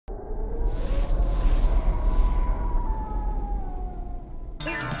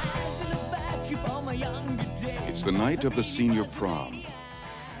It's the night of the senior prom.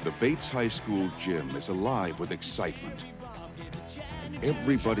 The Bates High School gym is alive with excitement.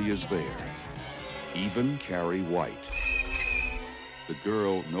 Everybody is there, even Carrie White, the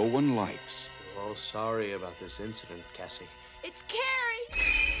girl no one likes. We're all sorry about this incident, Cassie. It's Carrie!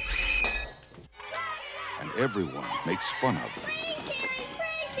 And everyone makes fun of her. Carrie!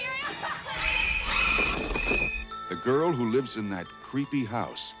 The girl who lives in that creepy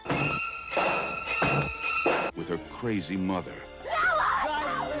house with her crazy mother.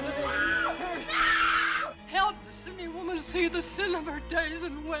 Help the sinning woman see the sin of her days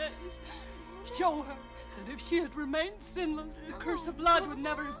and ways. Show her that if she had remained sinless, the curse of blood would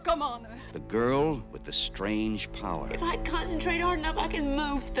never have come on her. The girl with the strange power. If I concentrate hard enough, I can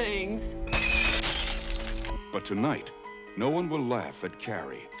move things. But tonight, no one will laugh at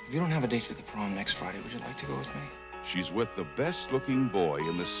Carrie. If you don't have a date for the prom next Friday, would you like to go with me? She's with the best-looking boy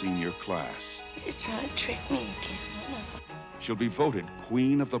in the senior class. He's trying to trick me again. She'll be voted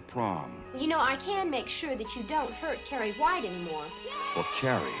queen of the prom. You know, I can make sure that you don't hurt Carrie White anymore. For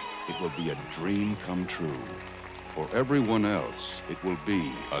Carrie, it will be a dream come true. For everyone else, it will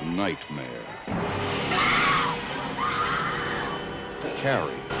be a nightmare.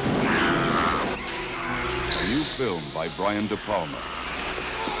 Carrie. A new film by Brian De Palma.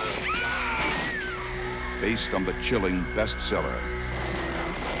 Based on the chilling bestseller.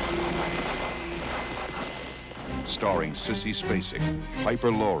 Starring Sissy Spacek, Piper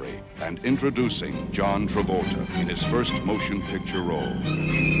Laurie, and introducing John Travolta in his first motion picture role.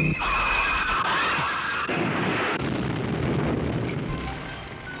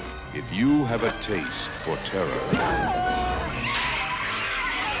 If you have a taste for terror,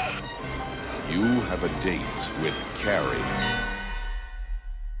 you have a date with Carrie.